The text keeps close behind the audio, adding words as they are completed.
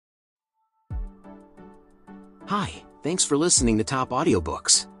Hi, thanks for listening to Top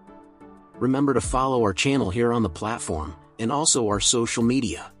Audiobooks. Remember to follow our channel here on the platform, and also our social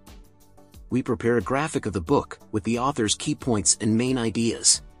media. We prepare a graphic of the book, with the author's key points and main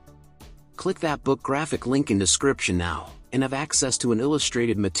ideas. Click that book graphic link in description now, and have access to an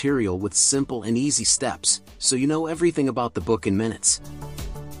illustrated material with simple and easy steps, so you know everything about the book in minutes.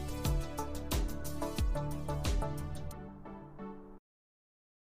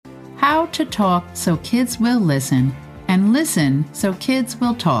 How to Talk So Kids Will Listen, and Listen So Kids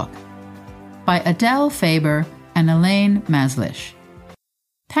Will Talk, by Adele Faber and Elaine Maslish.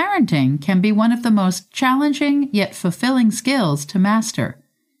 Parenting can be one of the most challenging yet fulfilling skills to master.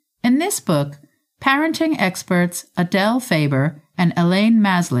 In this book, parenting experts Adele Faber and Elaine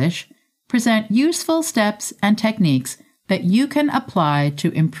Maslish present useful steps and techniques that you can apply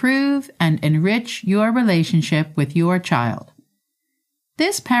to improve and enrich your relationship with your child.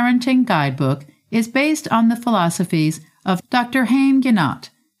 This parenting guidebook is based on the philosophies of Dr. Haim Ginott,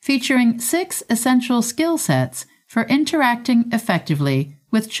 featuring 6 essential skill sets for interacting effectively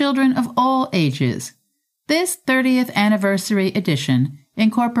with children of all ages. This 30th anniversary edition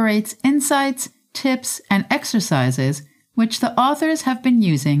incorporates insights, tips, and exercises which the authors have been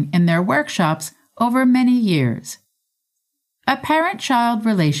using in their workshops over many years. A parent-child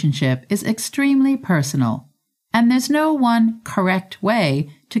relationship is extremely personal, and there's no one correct way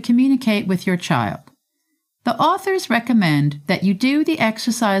to communicate with your child. The authors recommend that you do the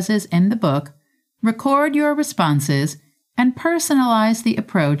exercises in the book, record your responses, and personalize the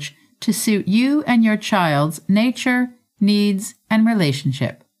approach to suit you and your child's nature, needs, and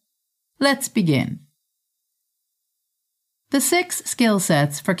relationship. Let's begin. The 6 skill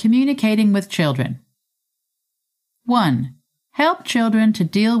sets for communicating with children. 1. Help children to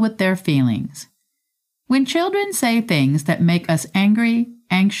deal with their feelings. When children say things that make us angry,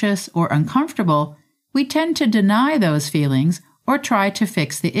 anxious, or uncomfortable, we tend to deny those feelings or try to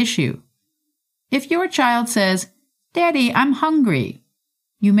fix the issue. If your child says, "Daddy, I'm hungry,"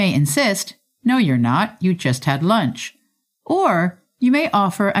 you may insist, "No, you're not, you just had lunch." Or you may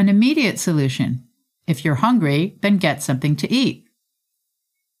offer an immediate solution. If you're hungry, then get something to eat.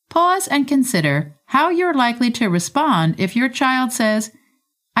 Pause and consider how you're likely to respond if your child says,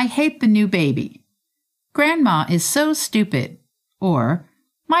 "I hate the new baby," "Grandma is so stupid," or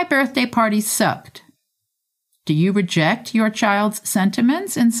 "My birthday party sucked." Do you reject your child's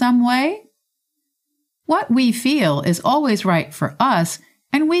sentiments in some way? What we feel is always right for us,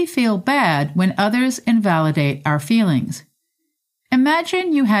 and we feel bad when others invalidate our feelings.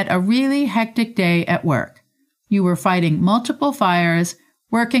 Imagine you had a really hectic day at work. You were fighting multiple fires,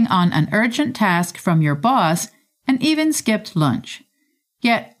 working on an urgent task from your boss, and even skipped lunch.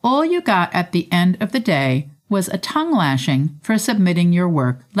 Yet all you got at the end of the day was a tongue lashing for submitting your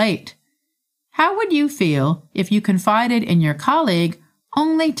work late. How would you feel if you confided in your colleague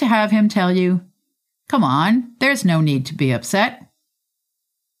only to have him tell you, "Come on, there's no need to be upset"?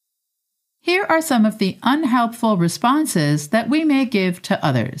 Here are some of the unhelpful responses that we may give to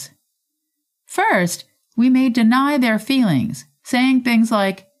others. First, we may deny their feelings, saying things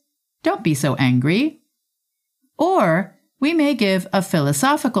like, "Don't be so angry." Or we may give a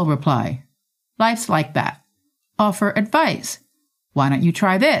philosophical reply. "Life's like that." Offer advice. "Why don't you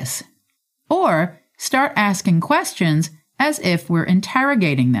try this?" Or start asking questions as if we're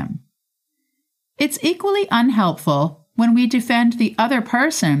interrogating them. It's equally unhelpful when we defend the other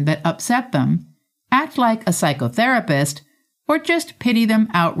person that upset them, act like a psychotherapist, or just pity them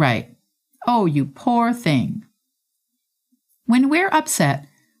outright. "Oh, you poor thing." When we're upset,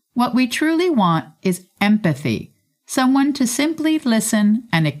 what we truly want is empathy. Someone to simply listen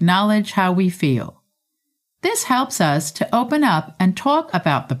and acknowledge how we feel. This helps us to open up and talk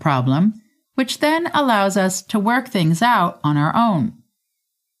about the problem, which then allows us to work things out on our own.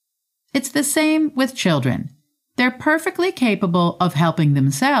 It's the same with children. They're perfectly capable of helping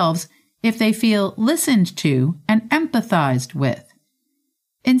themselves if they feel listened to and empathized with.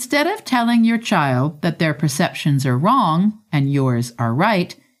 Instead of telling your child that their perceptions are wrong and yours are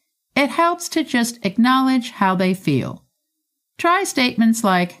right, it helps to just acknowledge how they feel. Try statements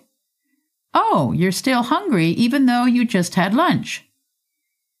like, "Oh, you're still hungry even though you just had lunch."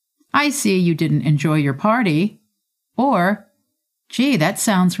 "I see you didn't enjoy your party." Or, "Gee, that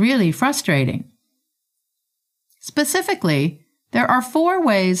sounds really frustrating." Specifically, there are 4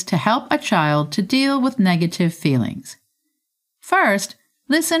 ways to help a child to deal with negative feelings. First,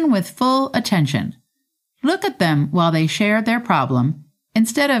 listen with full attention. Look at them while they share their problem,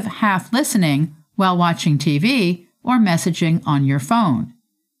 instead of half listening while watching TV or messaging on your phone.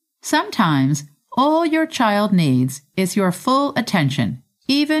 Sometimes all your child needs is your full attention,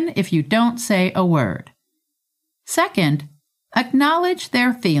 even if you don't say a word. Second, acknowledge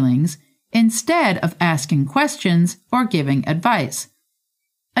their feelings instead of asking questions or giving advice.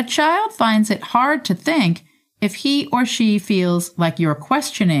 A child finds it hard to think if he or she feels like you're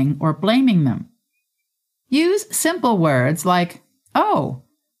questioning or blaming them. Use simple words like, "Oh,"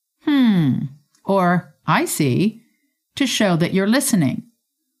 or "I see," to show that you're listening.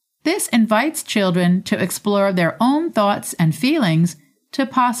 This invites children to explore their own thoughts and feelings to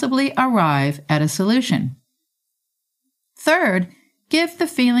possibly arrive at a solution. Third, give the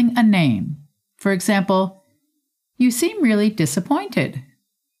feeling a name. For example, "You seem really disappointed."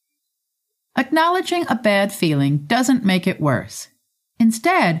 Acknowledging a bad feeling doesn't make it worse.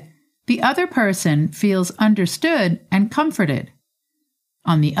 Instead, the other person feels understood and comforted.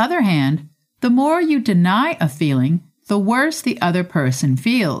 On the other hand, the more you deny a feeling, the worse the other person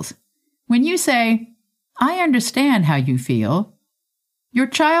feels. When you say, "I understand how you feel," your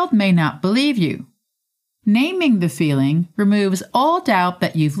child may not believe you. Naming the feeling removes all doubt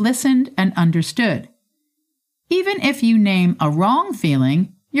that you've listened and understood. Even if you name a wrong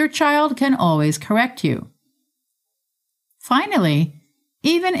feeling, your child can always correct you. Finally,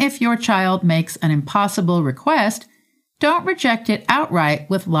 even if your child makes an impossible request, don't reject it outright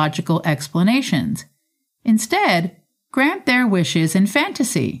with logical explanations. Instead, grant their wishes in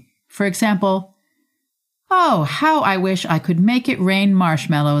fantasy. For example, "Oh, how I wish I could make it rain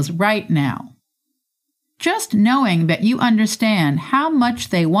marshmallows right now." Just knowing that you understand how much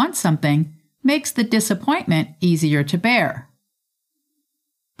they want something makes the disappointment easier to bear.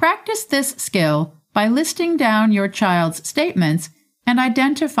 Practice this skill by listing down your child's statements and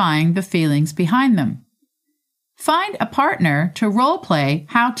identifying the feelings behind them. Find a partner to role-play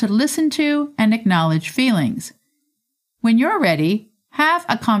how to listen to and acknowledge feelings. When you're ready, have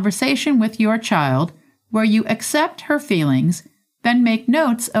a conversation with your child where you accept her feelings, then make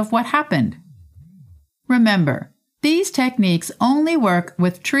notes of what happened. Remember, these techniques only work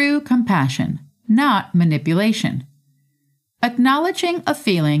with true compassion, not manipulation. Acknowledging a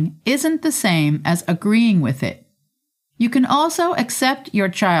feeling isn't the same as agreeing with it. You can also accept your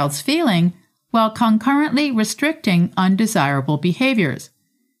child's feeling while concurrently restricting undesirable behaviors.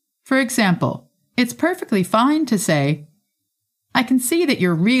 For example, it's perfectly fine to say, "I can see that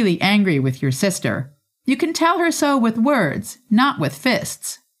you're really angry with your sister. You can tell her so with words, not with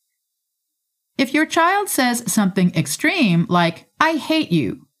fists." If your child says something extreme like, "I hate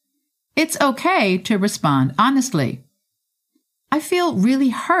you," it's okay to respond honestly. "I feel really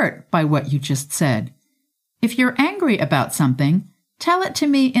hurt by what you just said. If you're angry about something, tell it to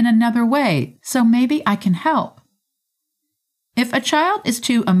me in another way so maybe I can help." If a child is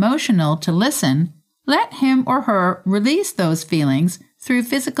too emotional to listen, let him or her release those feelings through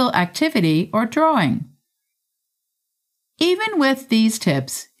physical activity or drawing. Even with these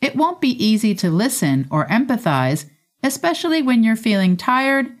tips, it won't be easy to listen or empathize, especially when you're feeling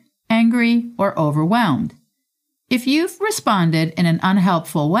tired, angry, or overwhelmed. If you've responded in an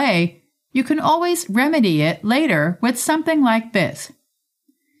unhelpful way, you can always remedy it later with something like this.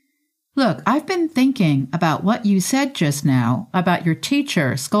 "Look, I've been thinking about what you said just now about your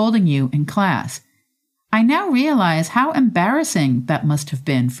teacher scolding you in class. I now realize how embarrassing that must have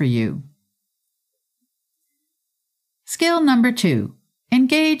been for you." Skill number 2,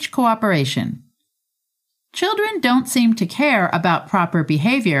 engage cooperation. Children don't seem to care about proper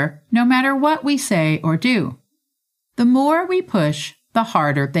behavior no matter what we say or do. The more we push, the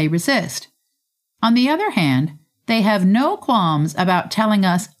harder they resist. On the other hand, they have no qualms about telling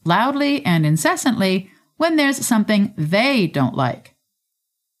us loudly and incessantly when there's something they don't like.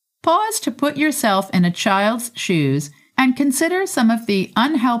 Pause to put yourself in a child's shoes and consider some of the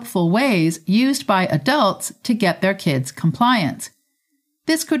unhelpful ways used by adults to get their kids compliance.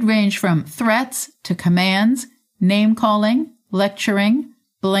 This could range from threats to commands, name-calling, lecturing,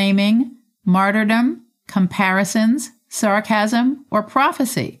 blaming, martyrdom, comparisons, sarcasm, or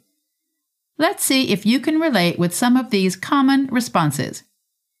prophecy. Let's see if you can relate with some of these common responses.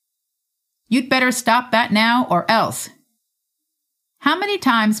 "You'd better stop that now or else." "How many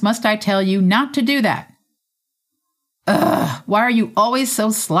times must I tell you not to do that?" "Ugh, why are you always so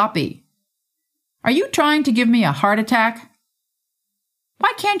sloppy?" "Are you trying to give me a heart attack?"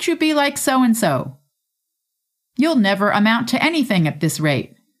 "Why can't you be like so-and-so?" "You'll never amount to anything at this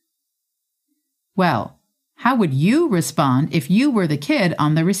rate." Well, how would you respond if you were the kid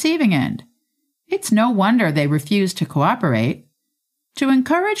on the receiving end? It's no wonder they refuse to cooperate. To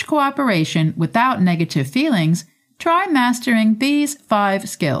encourage cooperation without negative feelings, try mastering these 5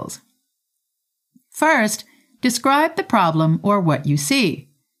 skills. First, describe the problem or what you see.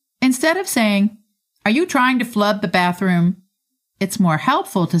 Instead of saying, "Are you trying to flood the bathroom?" it's more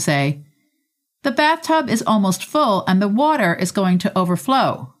helpful to say, The bathtub is almost full and the water is going to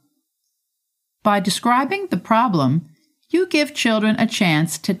overflow. By describing the problem, you give children a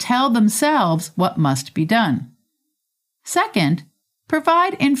chance to tell themselves what must be done. Second,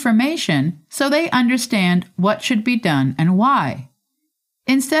 provide information so they understand what should be done and why.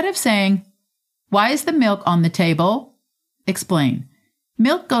 Instead of saying, "Why is the milk on the table?" explain,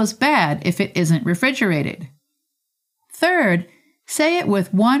 "Milk goes bad if it isn't refrigerated." Third, say it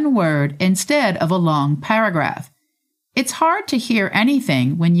with one word instead of a long paragraph. It's hard to hear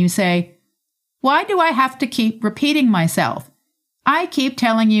anything when you say, "Why do I have to keep repeating myself? I keep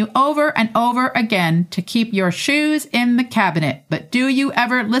telling you over and over again to keep your shoes in the cabinet, but do you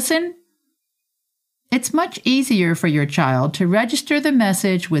ever listen?" It's much easier for your child to register the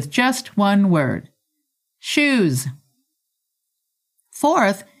message with just one word: shoes.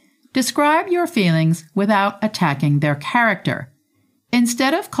 Fourth, describe your feelings without attacking their character.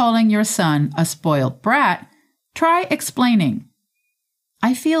 Instead of calling your son a spoiled brat, try explaining,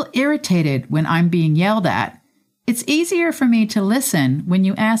 "I feel irritated when I'm being yelled at. It's easier for me to listen when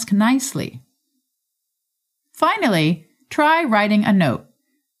you ask nicely." Finally, try writing a note.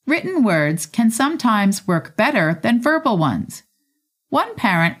 Written words can sometimes work better than verbal ones. One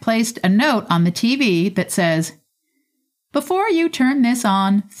parent placed a note on the TV that says, "Before you turn this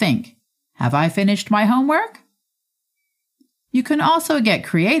on, think, have I finished my homework?" You can also get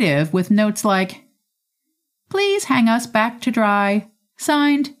creative with notes like, "Please hang us back to dry.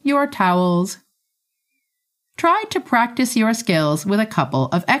 Signed, your towels." Try to practice your skills with a couple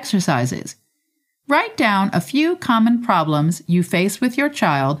of exercises. Write down a few common problems you face with your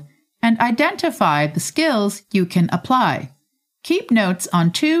child and identify the skills you can apply. Keep notes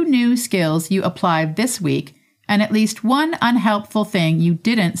on 2 new skills you applied this week and at least one unhelpful thing you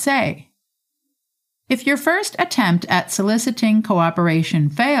didn't say. If your first attempt at soliciting cooperation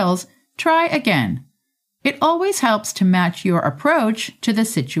fails, try again. It always helps to match your approach to the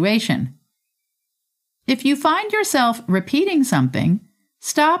situation. If you find yourself repeating something,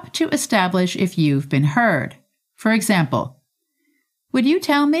 stop to establish if you've been heard. For example, "Would you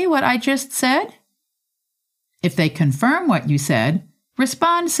tell me what I just said?" If they confirm what you said,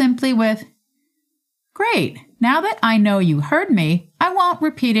 respond simply with, "Great, now that I know you heard me, I won't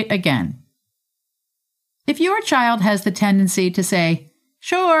repeat it again." If your child has the tendency to say,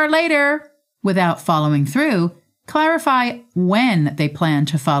 "Sure, later," without following through, clarify when they plan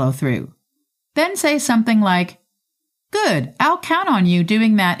to follow through. Then say something like, "Good, I'll count on you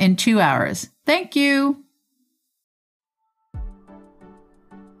doing that in 2 hours. Thank you."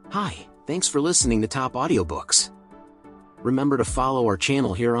 Hi, thanks for listening to Top Audiobooks. Remember to follow our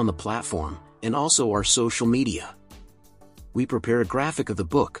channel here on the platform, and also our social media. We prepare a graphic of the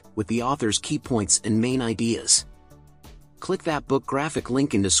book with the author's key points and main ideas. Click that book graphic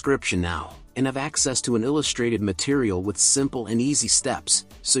link in description now, and have access to an illustrated material with simple and easy steps,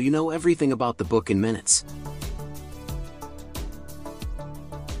 so you know everything about the book in minutes.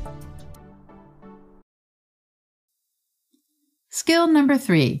 Skill number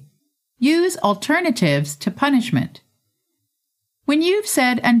 3. Use alternatives to punishment. When you've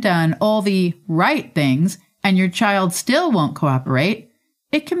said and done all the right things and your child still won't cooperate,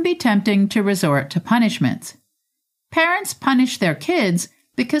 it can be tempting to resort to punishments. Parents punish their kids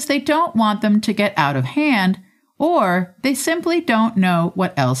because they don't want them to get out of hand, or they simply don't know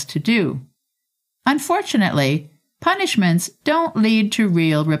what else to do. Unfortunately, punishments don't lead to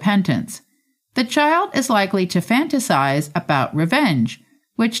real repentance. The child is likely to fantasize about revenge,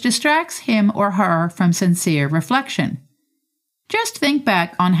 which distracts him or her from sincere reflection. Just think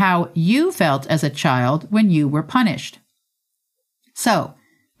back on how you felt as a child when you were punished. So,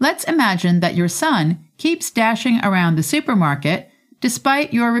 let's imagine that your son keeps dashing around the supermarket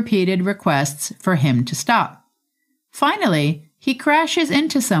despite your repeated requests for him to stop. Finally, he crashes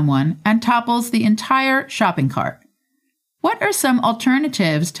into someone and topples the entire shopping cart. What are some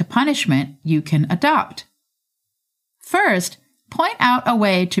alternatives to punishment you can adopt? First, point out a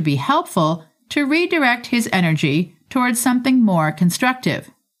way to be helpful to redirect his energy towards something more constructive.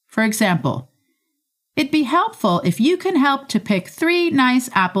 For example, it'd be helpful if you can help to pick 3 nice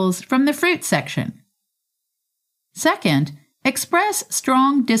apples from the fruit section. Second, express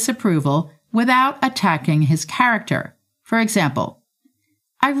strong disapproval without attacking his character. For example,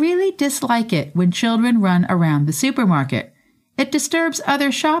 "I really dislike it when children run around the supermarket. It disturbs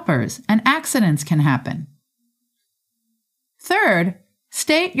other shoppers and accidents can happen." Third,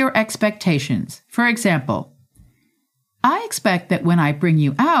 state your expectations. For example, "I expect that when I bring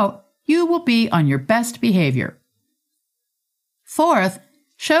you out, you will be on your best behavior." Fourth,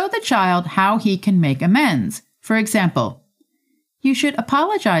 show the child how he can make amends. For example, You should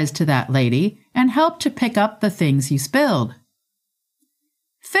apologize to that lady and help to pick up the things you spilled.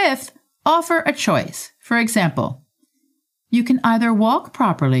 Fifth, offer a choice. For example, you can either walk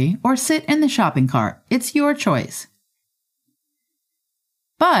properly or sit in the shopping cart. It's your choice.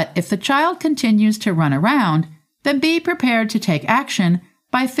 But if the child continues to run around, then be prepared to take action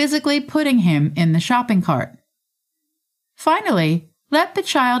by physically putting him in the shopping cart. Finally, let the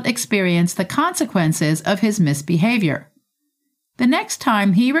child experience the consequences of his misbehavior. The next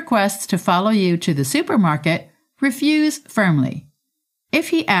time he requests to follow you to the supermarket, refuse firmly. If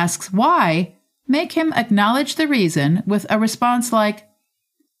he asks why, make him acknowledge the reason with a response like,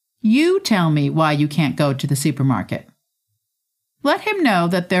 "You tell me why you can't go to the supermarket." Let him know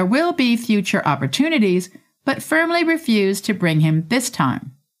that there will be future opportunities, but firmly refuse to bring him this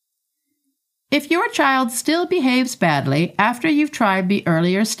time. If your child still behaves badly after you've tried the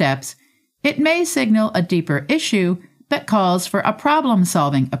earlier steps, it may signal a deeper issue that calls for a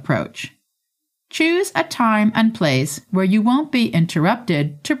problem-solving approach. Choose a time and place where you won't be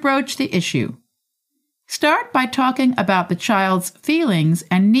interrupted to broach the issue. Start by talking about the child's feelings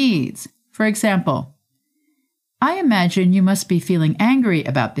and needs. For example, "I imagine you must be feeling angry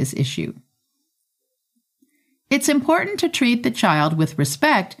about this issue." It's important to treat the child with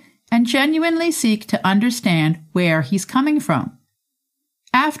respect and genuinely seek to understand where he's coming from.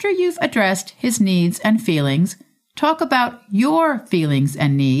 After you've addressed his needs and feelings, talk about your feelings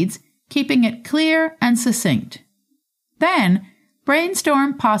and needs, keeping it clear and succinct. Then,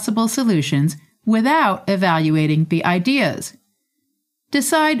 brainstorm possible solutions without evaluating the ideas.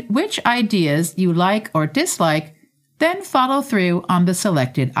 Decide which ideas you like or dislike, then follow through on the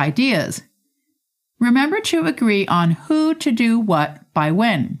selected ideas. Remember to agree on who to do what by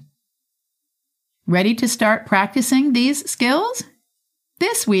when. Ready to start practicing these skills?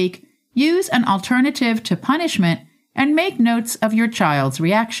 This week, use an alternative to punishment and make notes of your child's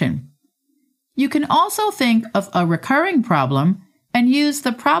reaction. You can also think of a recurring problem and use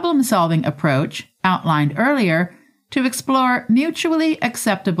the problem-solving approach outlined earlier to explore mutually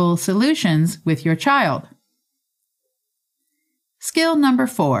acceptable solutions with your child. Skill number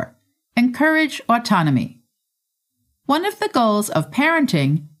 4. Encourage autonomy. One of the goals of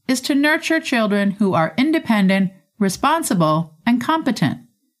parenting is to nurture children who are independent, responsible, and competent.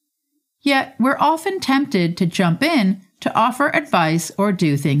 Yet we're often tempted to jump in to offer advice or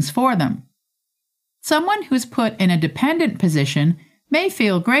do things for them. Someone who's put in a dependent position may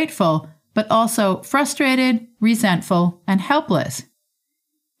feel grateful, but also frustrated, resentful, and helpless.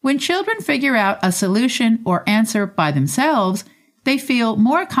 When children figure out a solution or answer by themselves, they feel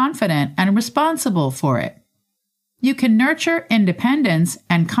more confident and responsible for it. You can nurture independence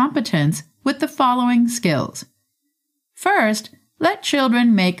and competence with the following skills. First, let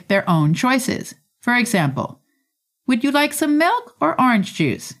children make their own choices. For example, would you like some milk or orange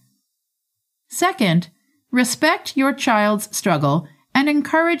juice? Second, respect your child's struggle and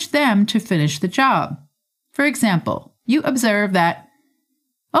encourage them to finish the job. For example, you observe that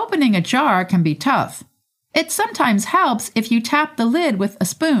opening a jar can be tough. It sometimes helps if you tap the lid with a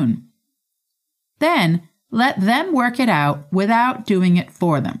spoon. Then, let them work it out without doing it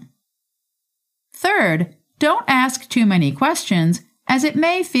for them. Third, don't ask too many questions, as it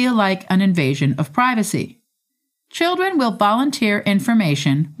may feel like an invasion of privacy. Children will volunteer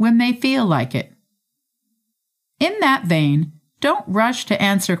information when they feel like it. In that vein, don't rush to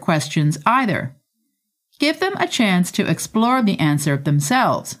answer questions either. Give them a chance to explore the answer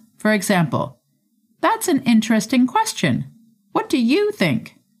themselves. For example, "That's an interesting question. What do you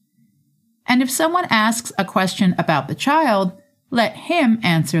think?" And if someone asks a question about the child, let him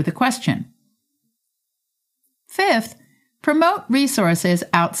answer the question. Fifth, promote resources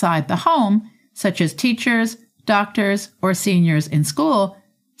outside the home, such as teachers, doctors, or seniors in school,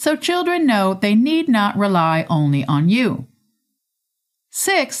 so children know they need not rely only on you.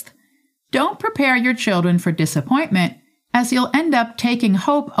 Sixth, don't prepare your children for disappointment, as you'll end up taking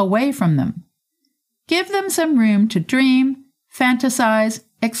hope away from them. Give them some room to dream, fantasize,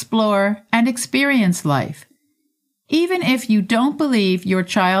 explore, and experience life. Even if you don't believe your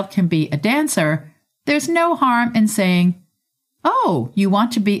child can be a dancer, there's no harm in saying, "Oh, you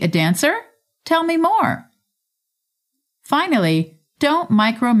want to be a dancer? Tell me more." Finally, don't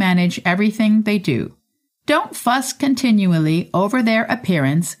micromanage everything they do. Don't fuss continually over their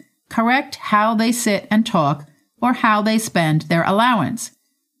appearance, correct how they sit and talk, or how they spend their allowance.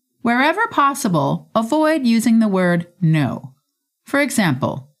 Wherever possible, avoid using the word no. For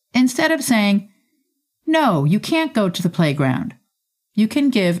example, instead of saying, "No, you can't go to the playground," you can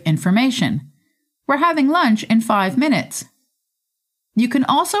give information. "We're having lunch in 5 minutes." You can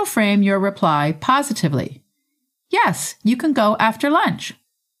also frame your reply positively. Yes, you can go after lunch.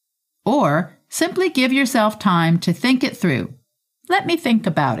 Or simply give yourself time to think it through. Let me think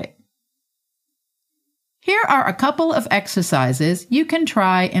about it. Here are a couple of exercises you can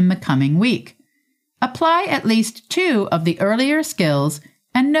try in the coming week. Apply at least 2 of the earlier skills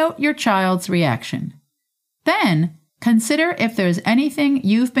and note your child's reaction. Then, consider if there's anything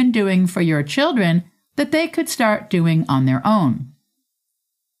you've been doing for your children that they could start doing on their own.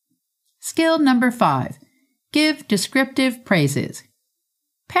 Skill number 5. Give descriptive praises.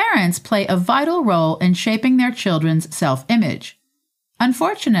 Parents play a vital role in shaping their children's self-image.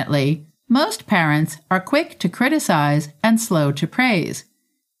 Unfortunately, most parents are quick to criticize and slow to praise.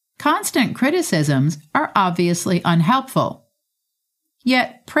 Constant criticisms are obviously unhelpful.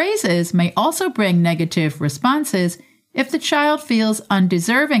 Yet, praises may also bring negative responses if the child feels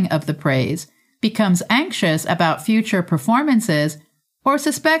undeserving of the praise, becomes anxious about future performances, or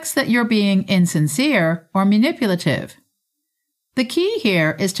suspects that you're being insincere or manipulative. The key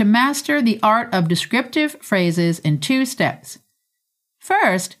here is to master the art of descriptive phrases in 2 steps.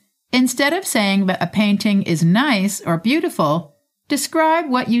 First, instead of saying that a painting is nice or beautiful, describe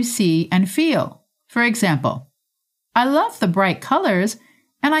what you see and feel. For example, I love the bright colors,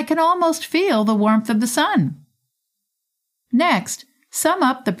 and I can almost feel the warmth of the sun. Next, sum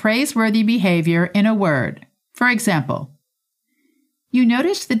up the praiseworthy behavior in a word. For example, you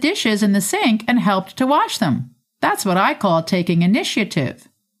noticed the dishes in the sink and helped to wash them. That's what I call taking initiative.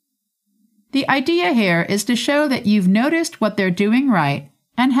 The idea here is to show that you've noticed what they're doing right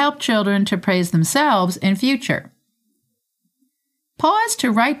and help children to praise themselves in future. Pause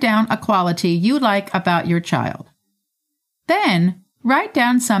to write down a quality you like about your child. Then, write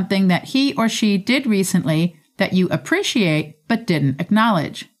down something that he or she did recently that you appreciate but didn't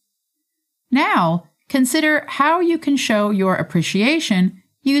acknowledge. Now, consider how you can show your appreciation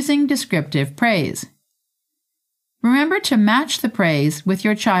using descriptive praise. Remember to match the praise with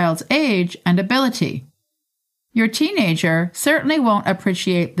your child's age and ability. Your teenager certainly won't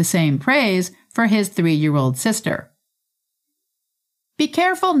appreciate the same praise for his 3-year-old sister. Be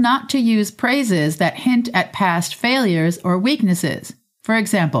careful not to use praises that hint at past failures or weaknesses. For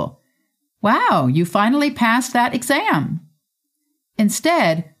example, "Wow, you finally passed that exam."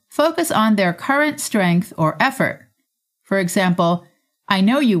 Instead, focus on their current strength or effort. For example, "I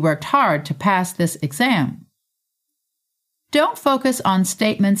know you worked hard to pass this exam." Don't focus on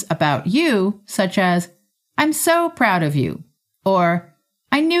statements about you, such as, "I'm so proud of you," or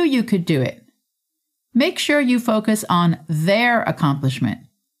 "I knew you could do it." Make sure you focus on their accomplishment.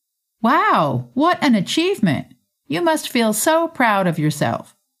 "Wow, what an achievement! You must feel so proud of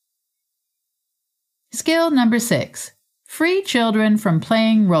yourself." Skill number 6. Free children from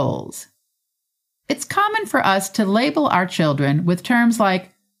playing roles. It's common for us to label our children with terms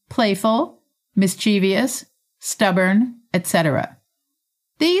like playful, mischievous, stubborn, etc.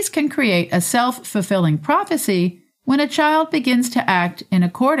 These can create a self-fulfilling prophecy when a child begins to act in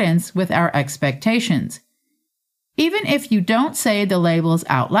accordance with our expectations. Even if you don't say the labels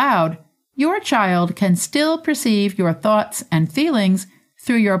out loud, your child can still perceive your thoughts and feelings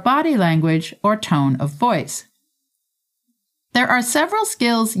through your body language or tone of voice. There are several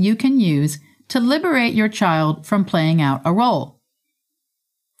skills you can use to liberate your child from playing out a role.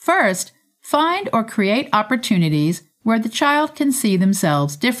 First, find or create opportunities where the child can see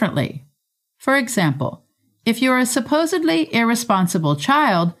themselves differently. For example, if your supposedly irresponsible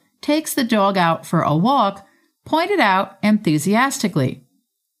child takes the dog out for a walk, point it out enthusiastically.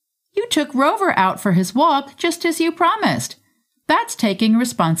 "You took Rover out for his walk just as you promised. That's taking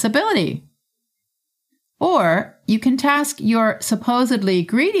responsibility." Or you can task your supposedly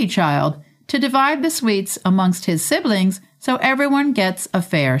greedy child to divide the sweets amongst his siblings so everyone gets a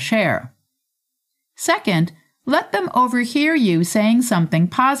fair share. Second, let them overhear you saying something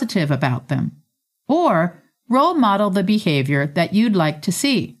positive about them, or role model the behavior that you'd like to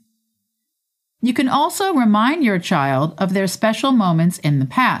see. You can also remind your child of their special moments in the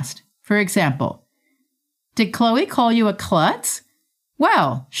past. For example, "Did Chloe call you a klutz?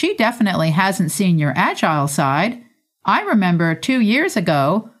 Well, she definitely hasn't seen your agile side. I remember 2 years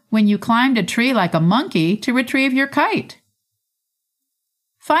ago when you climbed a tree like a monkey to retrieve your kite."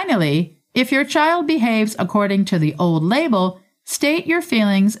 Finally, if your child behaves according to the old label, state your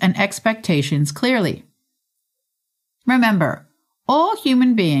feelings and expectations clearly. Remember, all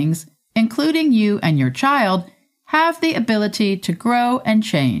human beings, including you and your child, have the ability to grow and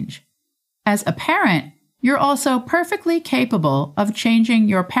change. As a parent, you're also perfectly capable of changing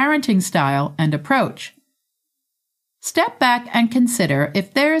your parenting style and approach. Step back and consider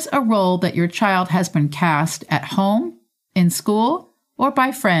if there's a role that your child has been cast at home, in school, or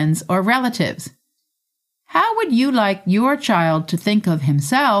by friends or relatives. How would you like your child to think of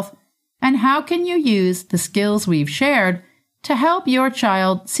himself, and how can you use the skills we've shared to help your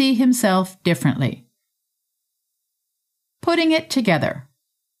child see himself differently? Putting it together.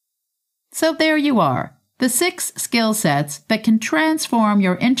 So there you are, the 6 skill sets that can transform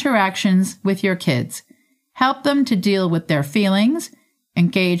your interactions with your kids, help them to deal with their feelings,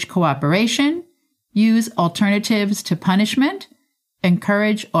 engage cooperation, use alternatives to punishment,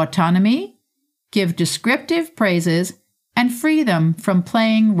 encourage autonomy, give descriptive praises, and free them from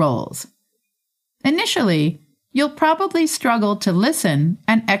playing roles. Initially, you'll probably struggle to listen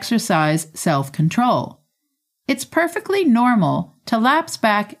and exercise self-control. It's perfectly normal to lapse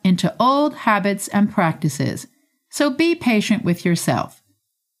back into old habits and practices, so be patient with yourself.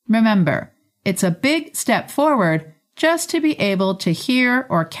 Remember, it's a big step forward just to be able to hear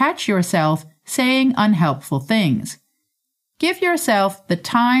or catch yourself saying unhelpful things. Give yourself the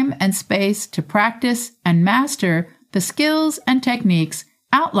time and space to practice and master the skills and techniques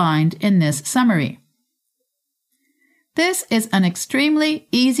outlined in this summary. This is an extremely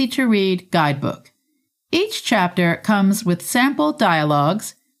easy-to-read guidebook. Each chapter comes with sample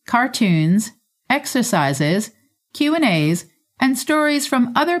dialogues, cartoons, exercises, Q&As, and stories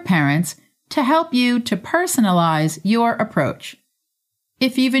from other parents to help you to personalize your approach.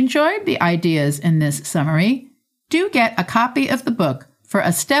 If you've enjoyed the ideas in this summary, do get a copy of the book for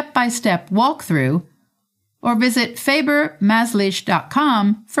a step-by-step walkthrough, or visit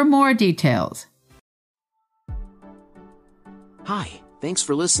fabermaslich.com for more details. Hi, thanks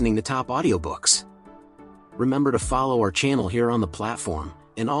for listening to Top Audiobooks. Remember to follow our channel here on the platform,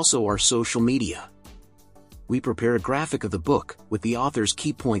 and also our social media. We prepare a graphic of the book with the author's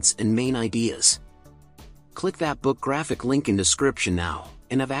key points and main ideas. Click that book graphic link in description now,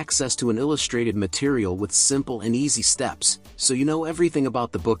 and have access to an illustrated material with simple and easy steps, so you know everything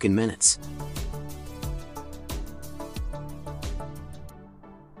about the book in minutes.